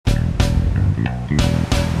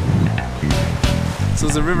So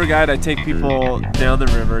as a river guide, I take people down the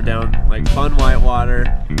river, down like fun whitewater.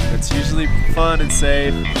 It's usually fun and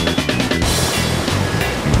safe.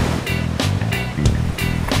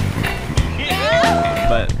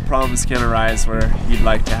 But problems can arise where you'd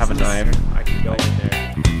like to have a knife. I can go in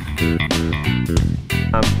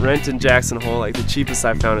there. Rent in Jackson Hole, like the cheapest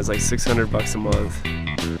I found is like 600 bucks a month.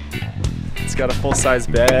 It's got a full-size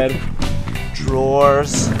bed,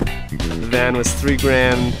 drawers. The van was $3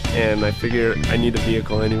 grand, and I figure I need a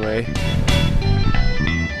vehicle anyway.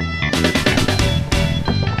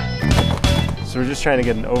 So we're just trying to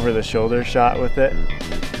get an over-the-shoulder shot with it.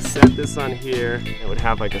 Set this on here. It would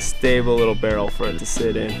have like a stable little barrel for it to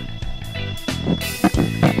sit in.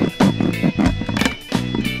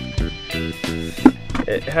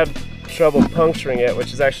 It had trouble puncturing it,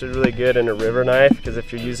 which is actually really good in a river knife, because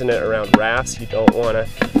if you're using it around rafts, you don't want to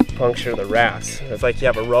puncture the rafts. If like you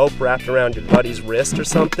have a rope wrapped around your buddy's wrist or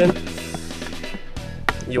something,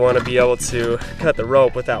 you want to be able to cut the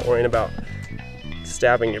rope without worrying about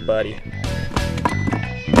stabbing your buddy.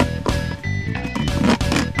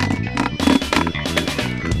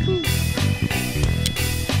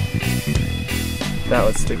 That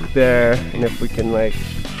would stick there, and if we can like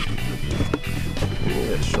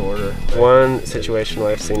make it shorter. One situation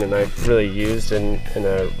where I've seen a knife really used in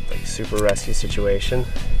a like super rescue situation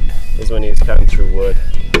is when he was cutting through wood.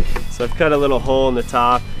 So I've cut a little hole in the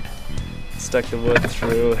top, stuck the wood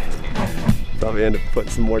through. Probably end up putting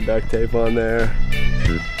some more duct tape on there.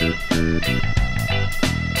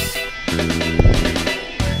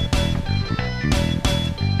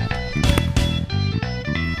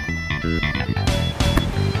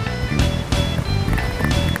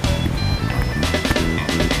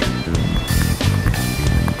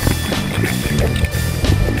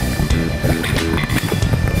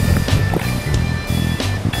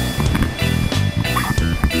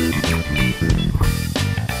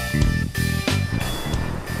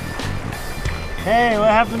 Hey, what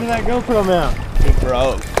happened to that GoPro mount? It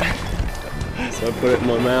broke. So I put it in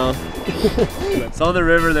my mouth. So on the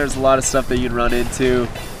river, there's a lot of stuff that you'd run into.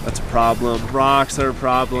 That's a problem. Rocks are a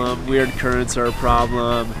problem. Weird currents are a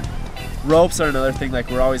problem. Ropes are another thing. Like,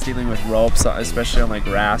 we're always dealing with ropes, especially on like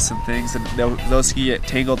rafts and things, and those can get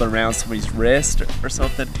tangled around somebody's wrist or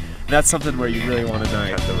something. And that's something where you really want to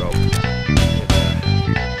knife the rope.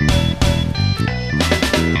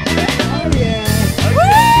 Oh yeah!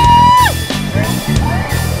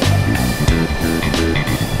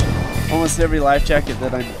 Almost every life jacket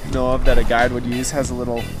that I know of that a guide would use has a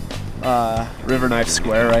little river knife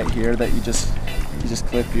square right here that you just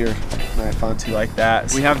clip your knife onto like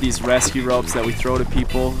that. We have these rescue ropes that we throw to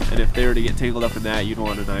people, and if they were to get tangled up in that, you'd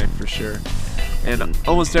want a knife for sure. And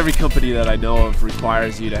almost every company that I know of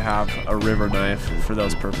requires you to have a river knife for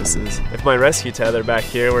those purposes. If my rescue tether back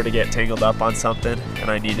here were to get tangled up on something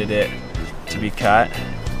and I needed it to be cut,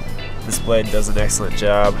 this blade does an excellent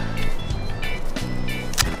job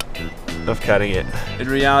of cutting it. In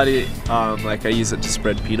reality, like I use it to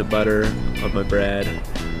spread peanut butter on my bread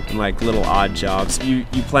and like little odd jobs. You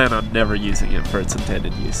plan on never using it for its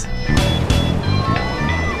intended use.